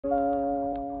Guys,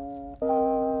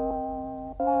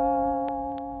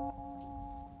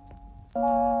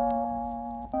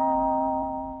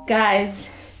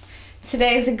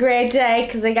 today is a great day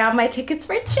because I got my tickets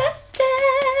for Justin.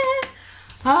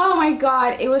 Oh my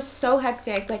god, it was so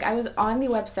hectic. Like, I was on the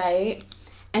website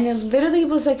and it literally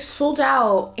was like sold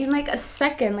out in like a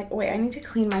second. Like, wait, I need to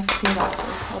clean my fucking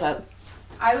glasses. Hold up.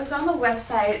 I was on the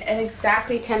website at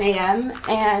exactly 10 a.m.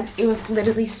 and it was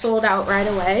literally sold out right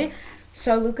away.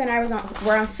 So Luca and I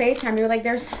were on FaceTime. We were like,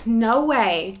 there's no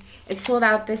way it's sold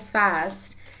out this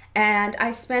fast. And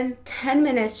I spent 10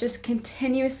 minutes just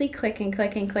continuously clicking,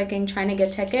 trying to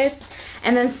get tickets.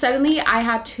 And then suddenly I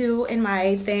had two in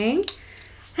my thing.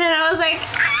 And I was like,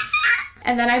 ah!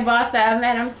 And then I bought them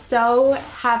and I'm so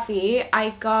happy. I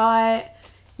got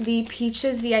the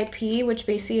Peaches VIP, which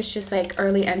basically is just like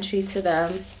early entry to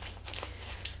the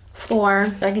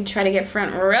floor. I can try to get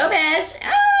front row, bitch.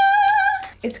 Ah!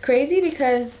 It's crazy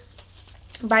because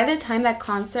by the time that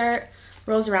concert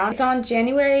rolls around, it's on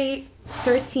January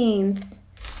 13th,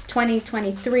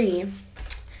 2023.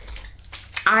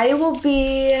 I will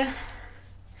be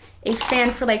a fan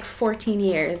for like 14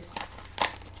 years.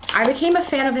 I became a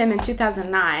fan of him in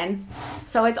 2009.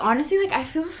 So it's honestly like, I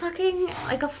feel fucking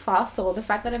like a fossil. The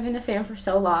fact that I've been a fan for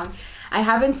so long. I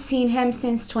haven't seen him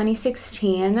since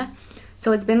 2016.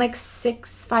 So it's been like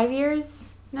 5 years?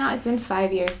 No, it's been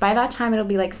 5 years. By that time, it'll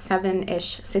be like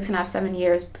 7-ish, 6.5, 7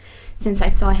 years since I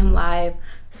saw him live.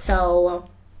 So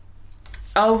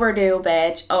overdue,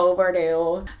 bitch,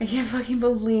 overdue. I can't fucking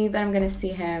believe that I'm gonna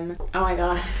see him. Oh my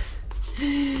god.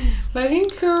 Fucking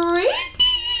crazy.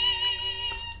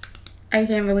 I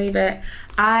can't believe it.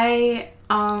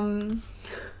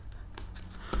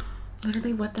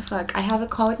 Literally, what the fuck? I have a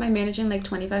call with my manager in like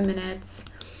 25 minutes.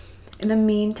 In the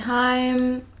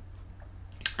meantime,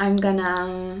 I'm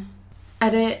gonna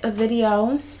edit a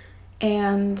video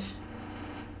and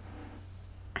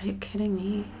are you kidding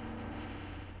me?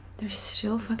 They're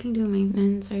still fucking doing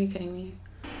maintenance. Are you kidding me?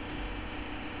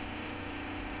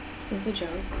 Is this a joke?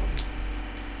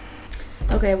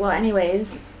 Okay, well,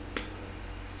 anyways,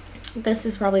 this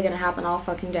is probably gonna happen all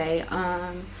fucking day.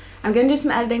 I'm gonna do some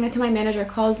editing until my manager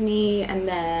calls me, and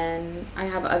then I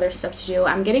have other stuff to do.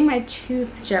 I'm getting my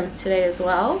tooth gems today as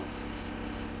well.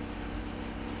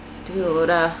 Dude.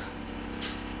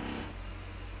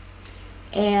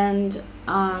 And,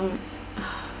 I'm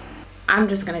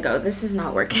just gonna go. This is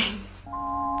not working.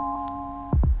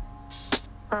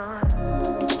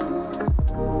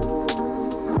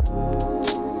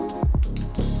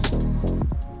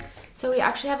 So we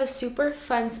actually have a super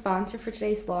fun sponsor for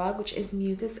today's vlog, which is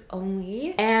Muses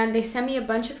Only. And they sent me a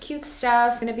bunch of cute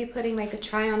stuff. I'm gonna be putting like a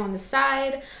try on the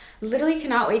side. Literally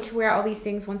cannot wait to wear all these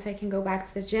things once I can go back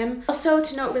to the gym. Also,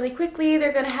 to note really quickly,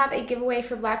 they're gonna have a giveaway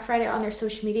for Black Friday on their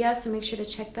social media, so make sure to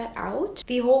check that out.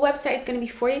 The whole website is gonna be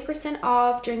 40%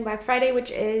 off during Black Friday,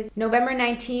 which is November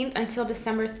 19th until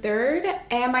December 3rd.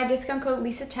 And my discount code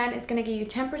Lisa10 is gonna give you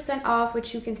 10% off,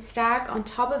 which you can stack on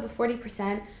top of the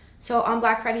 40%. So on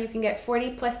Black Friday, you can get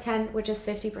 40 plus 10, which is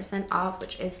 50% off,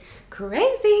 which is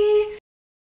crazy.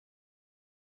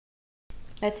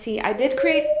 Let's see, I did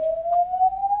create...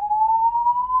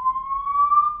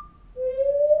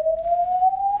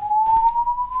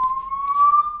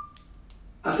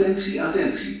 Attentie,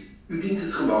 attentie. U dient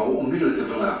het gebouw om nu te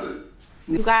verlaten.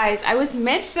 You guys, I was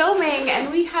mid-filming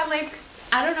and we had like,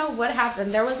 I don't know what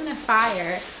happened. There wasn't a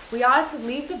fire. We all had to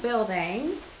leave the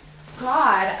building.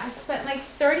 God, I spent like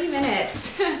 30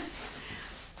 minutes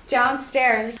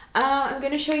downstairs. I'm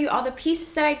gonna show you all the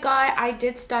pieces that I got. I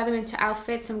did style them into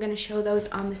outfits, so I'm gonna show those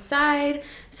on the side.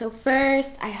 So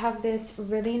first, I have this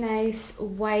really nice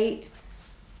white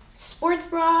sports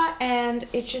bra, and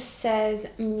it just says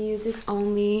Muses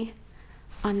Only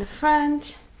on the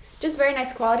front. Just very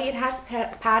nice quality. It has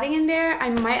padding in there. I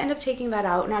might end up taking that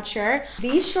out, not sure.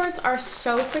 These shorts are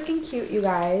so freaking cute, you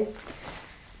guys.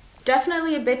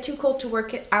 Definitely a bit too cold to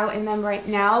work it out in them right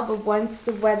now, but once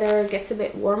the weather gets a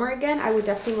bit warmer again, I would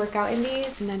definitely work out in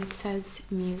these. And then it says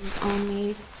Muses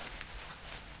Only.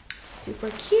 Super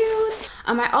cute.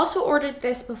 I also ordered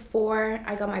this before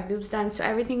I got my boobs done, so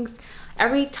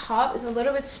every top is a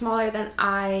little bit smaller than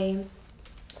I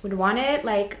would want it.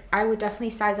 Like, I would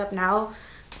definitely size up now,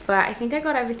 but I think I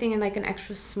got everything in like an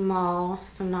extra small,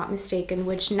 if I'm not mistaken,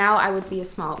 which now I would be a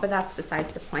small, but that's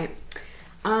besides the point.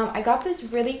 I got this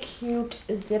really cute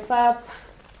zip up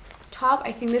top.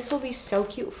 I think this will be so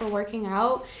cute for working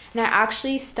out, and I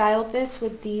actually styled this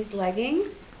with these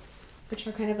leggings, which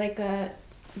are kind of like a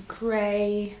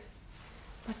gray,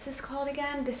 what's this called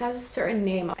again? This has a certain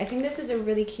name. I think this is a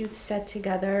really cute set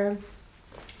together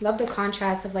Love the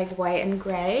contrast of like white and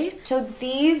gray. So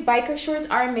these biker shorts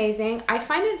are amazing. I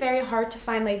find it very hard to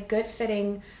find like good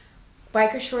fitting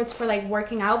biker shorts for like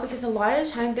working out because a lot of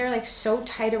the time they're like so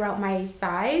tight around my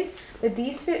thighs, but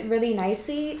these fit really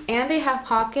nicely and they have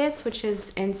pockets, which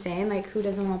is insane. Like who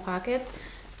doesn't want pockets?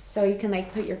 So you can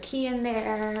like put your key in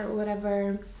there or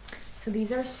whatever. So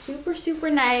these are super, super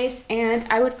nice, and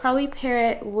I would probably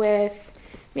pair it with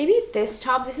maybe this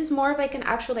top. This is more of like an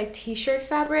actual like t-shirt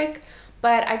fabric,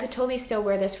 but I could totally still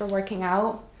wear this for working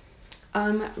out.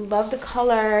 Love the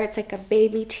color. It's like a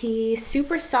baby tee,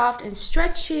 super soft and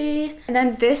stretchy. And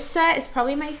then this set is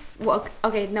probably my, well,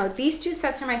 okay, no, these two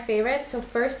sets are my favorite. So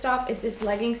first off is this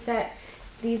legging set,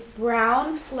 these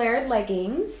brown flared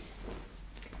leggings,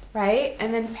 right?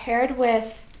 And then paired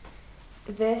with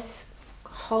this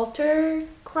halter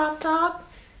crop top,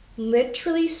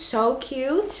 literally so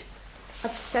cute.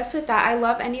 Obsessed with that. I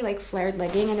love any like flared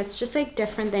legging, and it's just like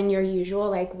different than your usual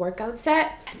like workout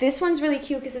set. This one's really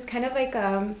cute because it's kind of like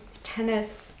a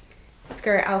tennis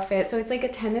skirt outfit. So it's like a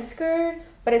tennis skirt,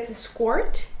 but it's a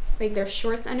skirt. Like there's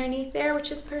shorts underneath there,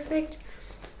 which is perfect.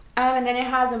 And then it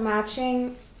has a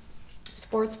matching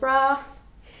sports bra.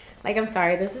 Like, I'm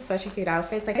sorry, this is such a cute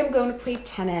outfit. It's like I'm going to play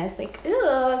tennis. Like,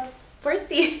 ew,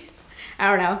 sportsy. I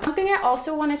don't know. One thing I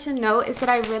also wanted to note is that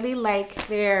I really like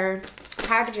their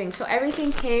packaging. So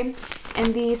everything came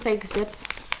in these like zip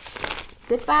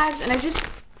bags, and I just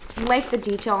like the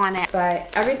detail on it. But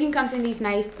everything comes in these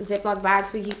nice Ziploc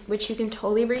bags, which you can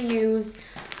totally reuse.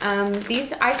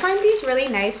 I find these really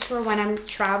nice for when I'm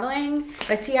traveling.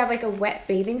 Let's say you have like a wet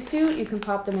bathing suit, you can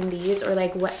pop them in these, or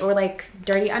like wet or like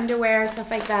dirty underwear, stuff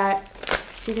like that.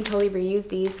 So you can totally reuse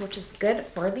these, which is good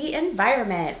for the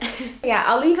environment. Yeah,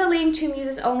 I'll leave a link to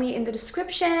Muses Only in the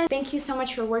description. Thank you so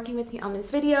much for working with me on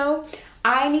this video.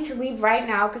 I need to leave right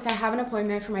now because I have an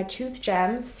appointment for my tooth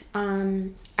gems.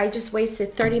 I just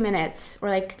wasted 30 minutes or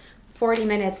like 40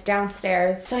 minutes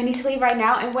downstairs. So I need to leave right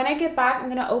now. And when I get back, I'm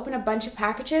gonna open a bunch of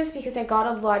packages because I got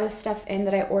a lot of stuff in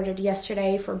that I ordered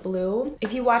yesterday for Blue.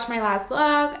 If you watched my last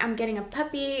vlog, I'm getting a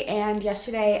puppy, and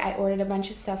yesterday I ordered a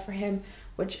bunch of stuff for him,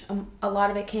 which a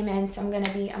lot of it came in. So I'm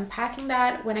gonna be unpacking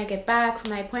that when I get back from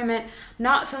my appointment.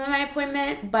 Not filming my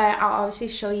appointment, but I'll obviously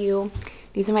show you.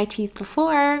 These are my teeth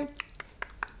before,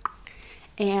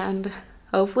 and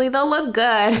hopefully they'll look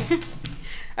good.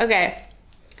 Okay,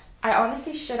 I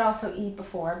honestly should also eat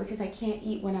before because I can't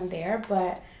eat when I'm there,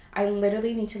 but I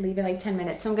literally need to leave in like 10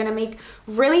 minutes. So I'm gonna make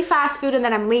really fast food and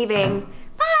then I'm leaving.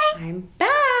 Bye! I'm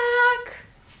back!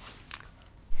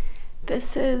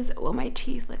 This is what my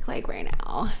teeth look like right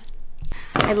now.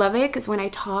 I love it because when I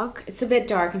talk, it's a bit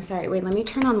dark, I'm sorry. Wait, let me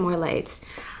turn on more lights.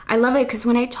 I love it because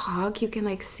when I talk, you can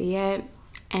like see it.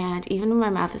 And even when my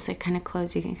mouth is like kind of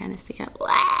closed, you can kind of see it.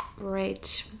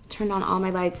 Right, turned on all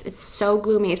my lights. It's so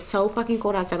gloomy. It's so fucking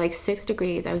cold outside, like 6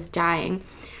 degrees. I was dying.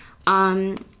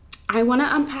 I want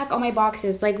to unpack all my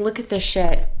boxes. Like, look at this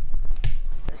shit.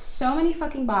 So many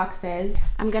fucking boxes.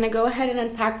 I'm gonna go ahead and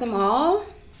unpack them all.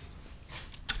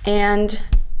 And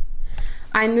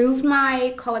I moved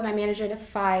my call with my manager to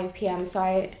 5 p.m. So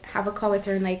I have a call with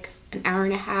her in like an hour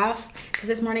and a half because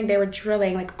this morning they were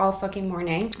drilling like all fucking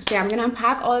morning. So yeah, I'm gonna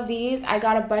unpack all of these. I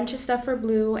got a bunch of stuff for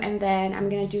Blue, and then I'm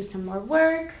gonna do some more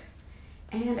work,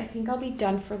 and I think I'll be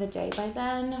done for the day by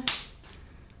then.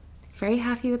 Very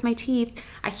happy with my teeth.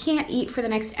 I can't eat for the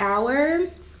next hour,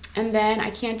 and then I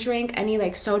can't drink any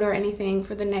like soda or anything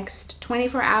for the next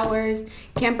 24 hours.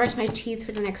 Can't brush my teeth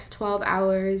for the next 12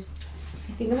 hours.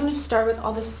 I think I'm gonna start with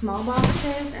all the small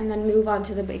boxes and then move on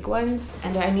to the big ones.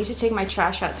 And I need to take my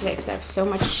trash out today because I have so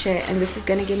much shit, and this is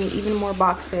gonna give me even more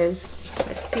boxes.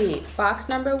 Let's see, box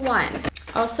number 1.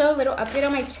 Also, a little update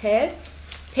on my tits.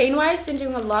 Pain-wise, been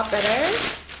doing a lot better.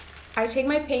 I take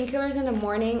my painkillers in the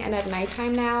morning and at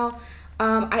nighttime now.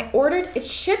 I ordered, it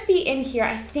should be in here.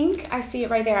 I think I see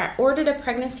it right there. I ordered a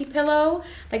pregnancy pillow,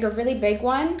 like a really big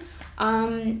one.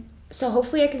 So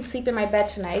hopefully I can sleep in my bed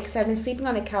tonight because I've been sleeping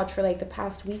on the couch for like the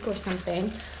past week or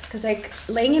something because like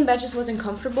laying in bed just wasn't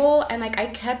comfortable, and like I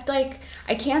kept like,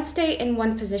 I can't stay in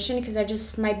one position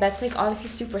because my bed's like obviously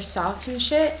super soft and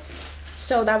shit.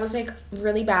 So that was like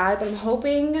really bad, but I'm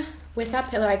hoping with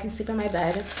that pillow I can sleep in my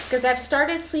bed because I've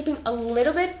started sleeping a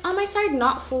little bit on my side,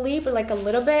 not fully, but like a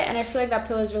little bit, and I feel like that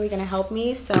pillow is really gonna help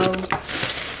me, so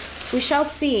we shall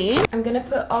see. I'm gonna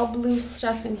put all Blue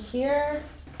stuff in here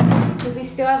because we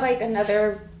still have like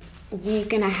another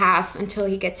week and a half until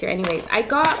he gets here anyways. I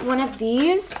got one of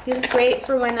these. This is great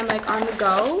for when I'm like on the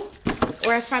go,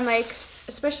 or if I'm like,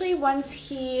 especially once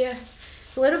he's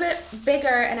a little bit bigger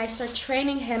and I start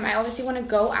training him, I obviously want to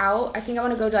go out. I think I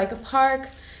want to go to like a park,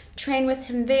 train with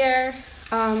him there.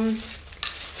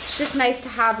 It's just nice to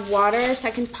have water, so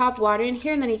I can pop water in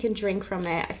here and then you can drink from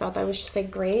it. I thought that was just like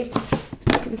great.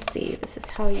 You can see this is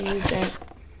how you use it.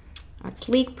 It's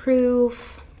leak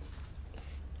proof,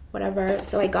 whatever.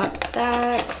 So I got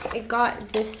that. I got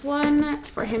this one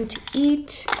for him to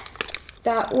eat.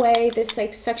 That way this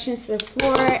like suctions to the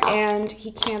floor and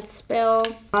he can't spill.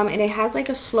 And it has like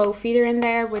a slow feeder in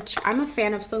there, which I'm a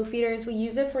fan of slow feeders. We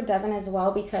use it for Devin as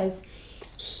well because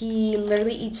he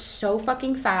literally eats so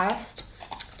fucking fast.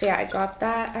 So yeah, I got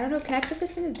that. I don't know, can I put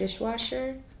this in the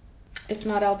dishwasher? If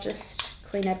not, I'll just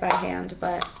clean it by hand,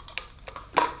 but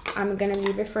I'm gonna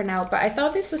leave it for now. But I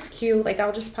thought this was cute. Like,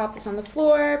 I'll just pop this on the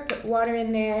floor, put water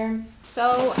in there.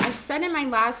 So I said in my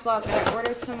last vlog that I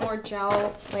ordered some more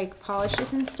gel like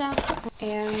polishes and stuff,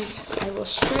 and I will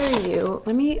show you.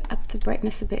 Let me up the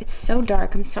brightness a bit. It's so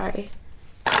dark, I'm sorry.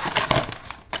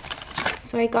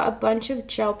 So I got a bunch of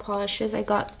gel polishes. I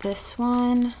got this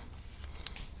one.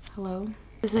 Hello.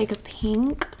 This is like a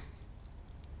pink.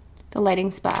 The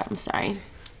lighting's bad, I'm sorry.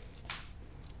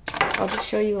 I'll just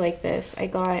show you like this. I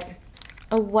got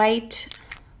a white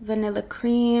vanilla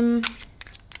cream.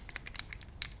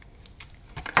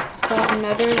 Got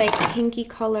another like pinky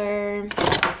color.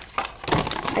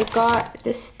 I got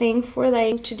this thing for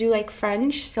like to do like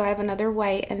French. So I have another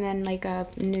white and then like a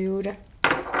nude.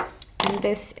 And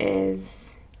this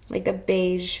is like a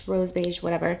beige, rose beige,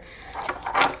 whatever.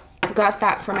 Got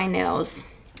that for my nails.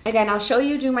 Again, I'll show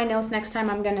you do my nails next time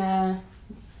I'm gonna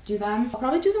do them. I'll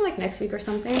probably do them like next week or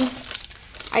something.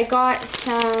 I got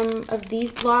some of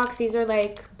these blocks. These are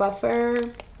like buffer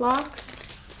blocks.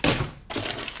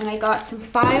 And I got some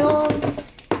files.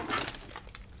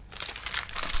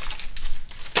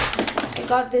 I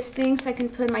got this thing so I can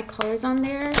put my colors on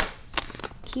there.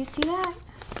 Can you see that?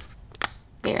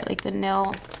 There, like the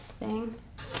nail thing.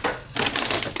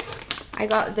 I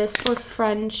got this for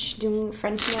French, doing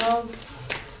French nails.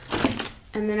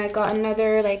 And then I got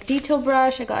another like detail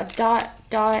brush. I got a dot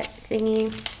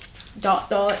thingy. Dot.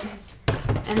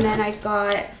 And then I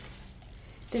got,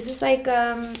 this is like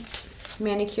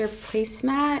manicure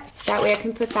placemat. That way I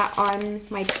can put that on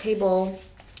my table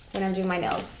when I'm doing my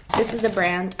nails. This is the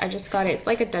brand. I just got it. It's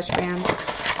like a Dutch brand.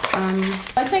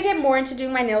 Once I get more into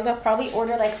doing my nails, I'll probably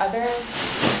order like other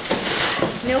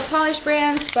nail polish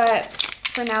brands, but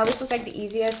for now this was like the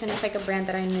easiest and it's like a brand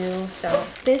that I knew. So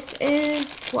this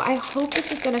is, well, I hope this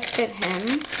is gonna fit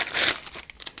him.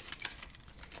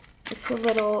 It's a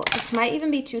little, this might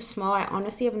even be too small. I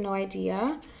honestly have no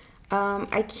idea.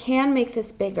 I can make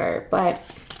this bigger, but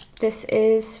this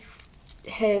is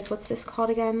his, what's this called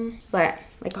again? But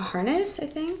like a harness, I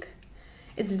think.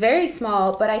 It's very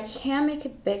small, but I can make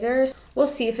it bigger. We'll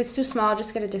see. If it's too small, I'll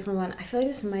just get a different one. I feel like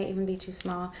this might even be too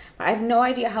small, but I have no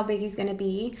idea how big he's gonna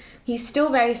be. He's still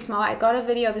very small. I got a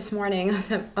video this morning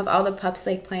of all the pups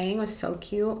like playing. It was so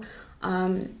cute.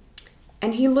 And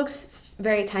he looks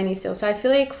very tiny still. So I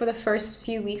feel like for the first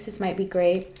few weeks, this might be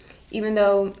great. Even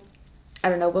though, I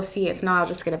don't know, we'll see. If not, I'll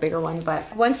just get a bigger one.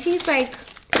 But once he's like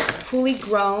fully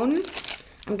grown,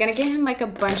 I'm gonna get him like a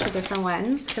bunch of different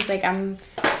ones. Cause like I'm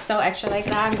so extra like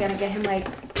that. I'm gonna get him like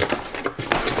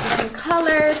different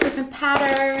colors, different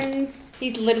patterns.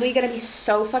 He's literally gonna be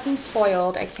so fucking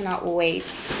spoiled. I cannot wait.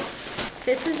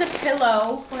 This is the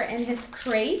pillow for in his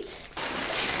crate.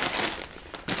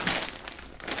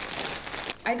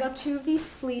 I got 2 of these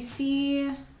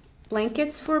fleecy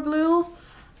blankets for Blue.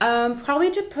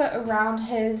 Probably to put around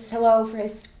his pillow for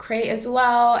his crate as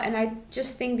well. And I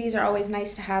just think these are always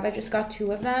nice to have. I just got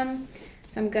 2 of them.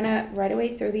 So I'm gonna right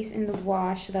away throw these in the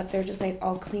wash so that they're just like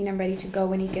all clean and ready to go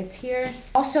when he gets here.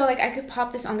 Also, like I could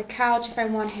pop this on the couch if I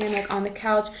want him like on the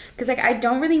couch. Cause like I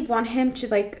don't really want him to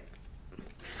like,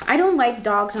 I don't like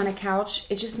dogs on a couch.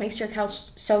 It just makes your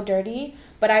couch so dirty.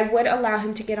 But I would allow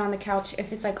him to get on the couch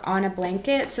if it's like on a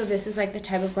blanket. So this is like the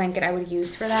type of blanket I would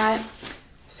use for that.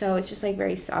 So it's just like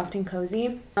very soft and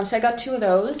cozy. So I got 2 of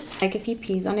those. Like if he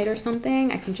pees on it or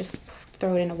something, I can just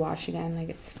throw it in a wash again. Like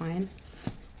it's fine.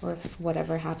 Or if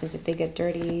whatever happens, if they get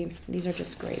dirty, these are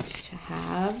just great to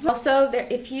have. Also,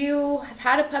 if you have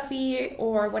had a puppy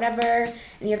or whatever,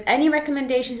 and you have any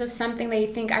recommendations of something that you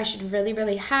think I should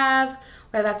really have,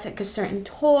 whether that's like a certain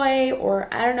toy or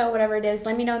I don't know, whatever it is,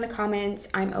 let me know in the comments.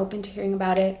 I'm open to hearing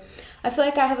about it. I feel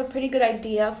like I have a pretty good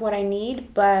idea of what I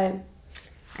need, but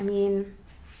I mean,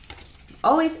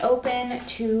 always open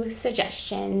to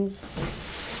suggestions.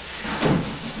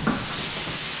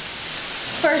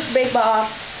 First big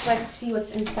box, let's see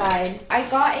what's inside. I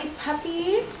got a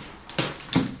puppy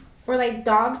or like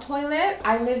dog toilet.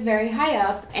 I live very high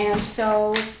up, and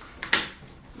so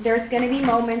there's gonna be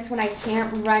moments when I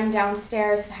can't run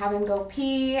downstairs to have him go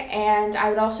pee, and I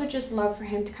would also just love for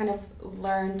him to kind of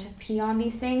learn to pee on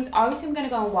these things. Obviously, I'm gonna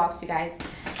go on walks, you guys.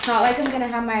 It's not like I'm gonna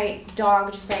have my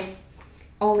dog just like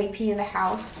only pee in the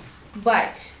house,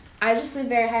 but I just live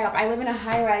very high up. I live in a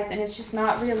high rise, and it's just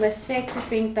not realistic to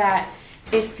think that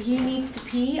if he needs to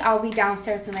pee, I'll be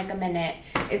downstairs in like a minute.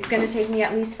 It's gonna take me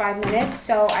at least 5 minutes.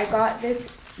 So I got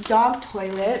this dog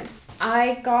toilet.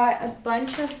 I got a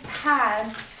bunch of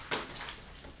pads.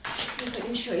 Let's see if I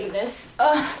can show you this.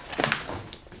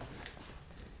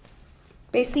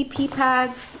 Basically pee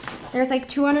pads. There's like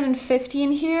 250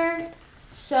 in here.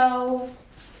 So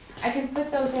I can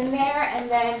put those in there, and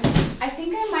then I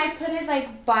think I might put it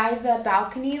like by the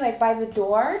balcony, like by the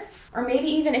door. Or maybe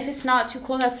even if it's not too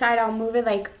cold outside, I'll move it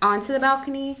like onto the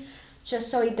balcony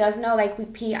just so he does know like we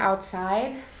pee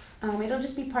outside. It'll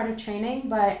just be part of training,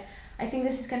 but I think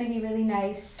this is going to be really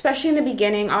nice, especially in the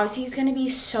beginning. Obviously, he's going to be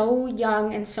so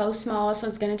young and so small, so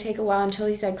it's going to take a while until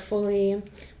he's like fully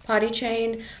potty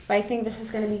trained. But I think this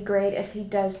is going to be great if he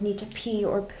does need to pee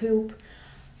or poop.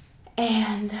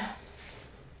 And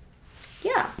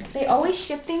yeah, they always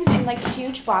ship things in like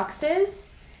huge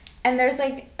boxes, and there's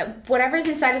like whatever's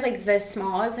inside is like this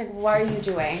small. It's like, what are you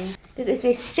doing? This is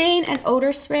a stain and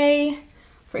odor spray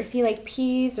for if he like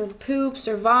pees or poops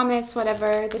or vomits,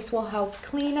 whatever. This will help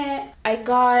clean it. I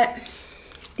got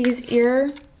these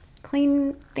ear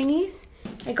clean thingies.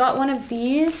 I got one of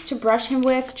these to brush him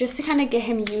with, just to kind of get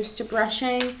him used to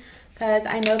brushing, because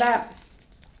I know that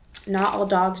not all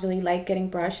dogs really like getting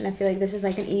brushed, and I feel like this is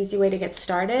like an easy way to get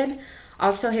started.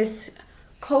 Also, his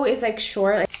coat is like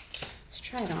short. Let's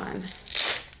try it on.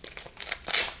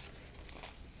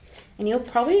 And you'll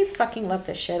probably fucking love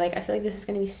this shit. Like, I feel like this is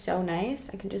gonna be so nice.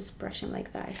 I can just brush him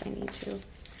like that if I need to.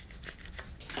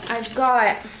 I've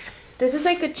got, this is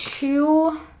like a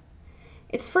chew.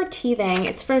 It's for teething.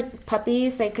 It's for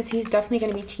puppies, like, cause he's definitely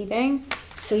gonna be teething.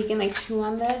 So he can like chew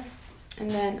on this.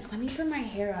 And then, let me put my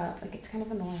hair up. Like, it's kind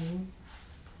of annoying.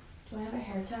 Do I have a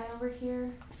hair tie over here?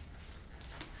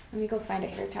 Let me go find a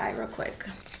hair tie real quick.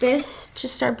 This, to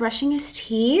start brushing his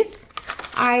teeth.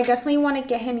 I definitely want to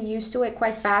get him used to it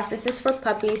quite fast. This is for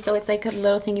puppies, so it's like a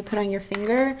little thing you put on your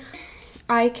finger.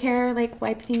 Eye care, like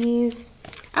wipe thingies.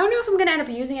 I don't know if I'm going to end up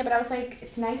using it, but I was like,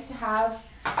 it's nice to have.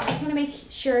 I just want to make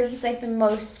sure he's like the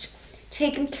most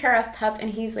taken care of pup, and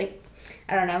he's like,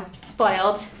 I don't know,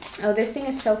 spoiled. Oh, this thing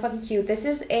is so fucking cute. This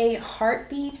is a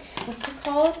heartbeat, what's it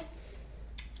called?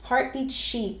 Heartbeat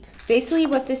sheep. Basically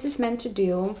what this is meant to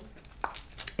do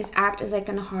is act as like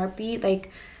a heartbeat.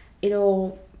 Like,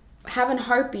 it'll have a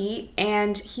heartbeat,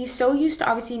 and he's so used to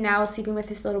obviously now sleeping with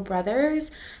his little brothers,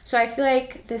 so I feel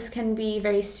like this can be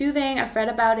very soothing. I've read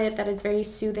about it, that it's very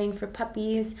soothing for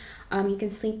puppies. He can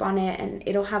sleep on it, and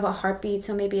it'll have a heartbeat,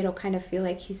 so maybe it'll kind of feel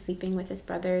like he's sleeping with his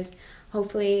brothers,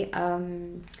 hopefully.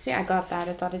 So yeah, I got that.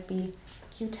 I thought it'd be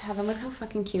cute to have him. Look how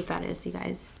fucking cute that is, you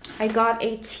guys. I got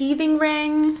a teething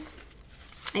ring.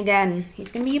 Again,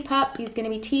 he's gonna be a pup, he's gonna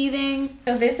be teething.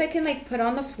 So this I can like put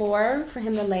on the floor for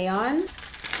him to lay on.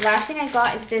 Last thing I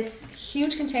got is this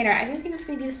huge container. I didn't think it was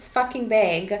gonna be this fucking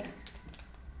big. I thought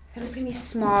it was gonna be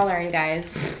smaller, you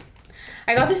guys.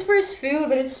 I got this for his food,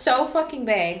 but it's so fucking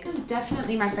big. This is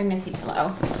definitely my pregnancy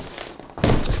pillow.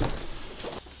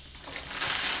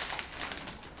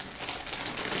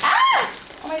 Ah!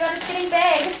 Oh my god, it's getting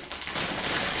big.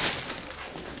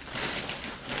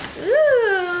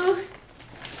 Ooh.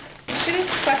 This shit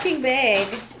is fucking big.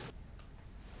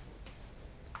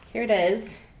 Here it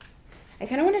is. I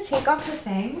kind of want to take off the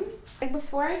thing. Like,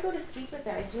 before I go to sleep with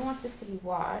it, I do want this to be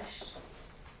washed.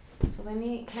 So let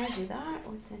me, can I do that?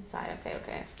 What's inside? Okay,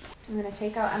 okay. I'm going to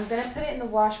take out, I'm going to put it in the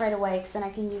wash right away, because then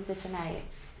I can use it tonight.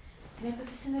 Can I put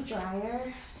this in the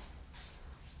dryer?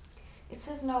 It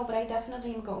says no, but I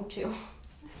definitely am going to.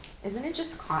 Isn't it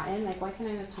just cotton? Like, why can't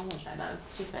I have tumble dry that? It's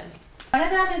stupid. One of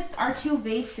them is our 2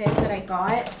 vases that I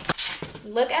got.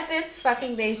 Look at this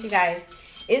fucking vase, you guys.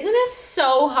 Isn't this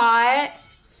so hot?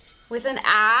 With an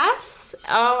ass?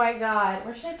 Oh my god.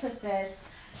 Where should I put this?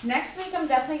 Next week, I'm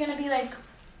definitely going to be like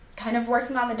kind of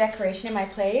working on the decoration in my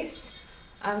place.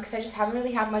 Because I just haven't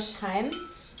really had much time.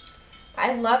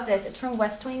 I love this. It's from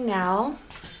West Wing Now.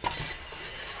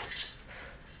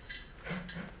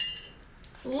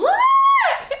 Look!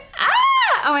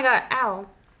 Ah! Oh my god. Ow.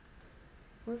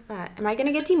 What was that? Am I going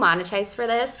to get demonetized for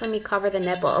this? Let me cover the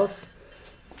nipples.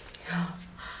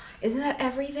 Isn't that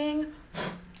everything?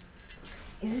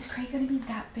 Is this crate going to be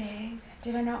that big?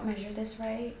 Did I not measure this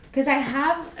right? Because I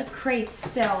have a crate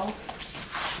still.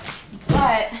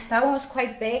 But that one was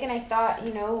quite big, and I thought,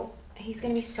 you know, he's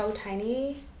going to be so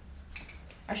tiny.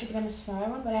 I should get him a smaller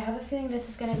one, but I have a feeling this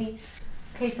is going to be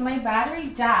Okay, so my battery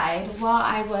died while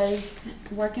I was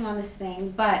working on this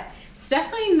thing, but it's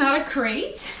definitely not a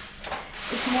crate.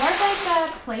 It's more of like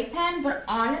a playpen, but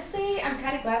honestly, I'm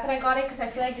kind of glad that I got it because I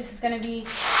feel like this is going to be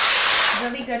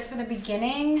really good for the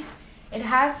beginning. It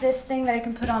has this thing that I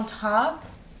can put on top.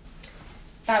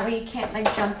 That way you can't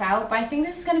like jump out. But I think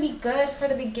this is going to be good for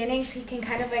the beginning so he can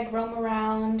kind of like roam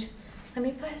around. Let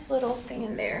me put his little thing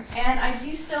in there. And I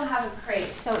do still have a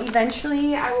crate. So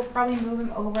eventually I will probably move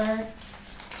him over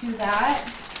to that. I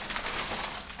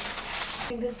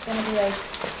think this is going to be like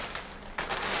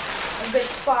a good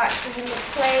spot for him to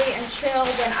play and chill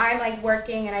when I'm like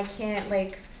working and I can't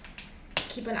like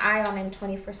keep an eye on him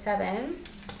 24/7.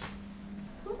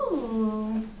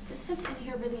 Ooh, this fits in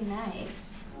here really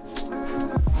nice.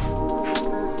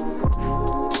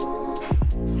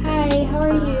 Hi, how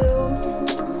are you?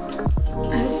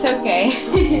 It's okay.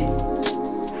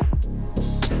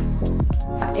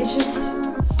 It's just,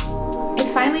 it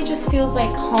finally just feels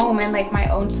like home and like my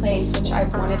own place, which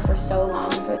I've wanted for so long.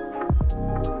 So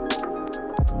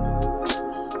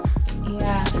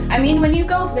yeah, I mean, when you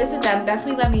go visit them,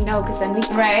 definitely let me know because then we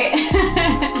can, right?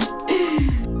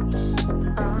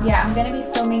 Yeah, I'm gonna be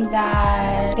filming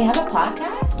that. They have a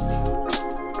podcast?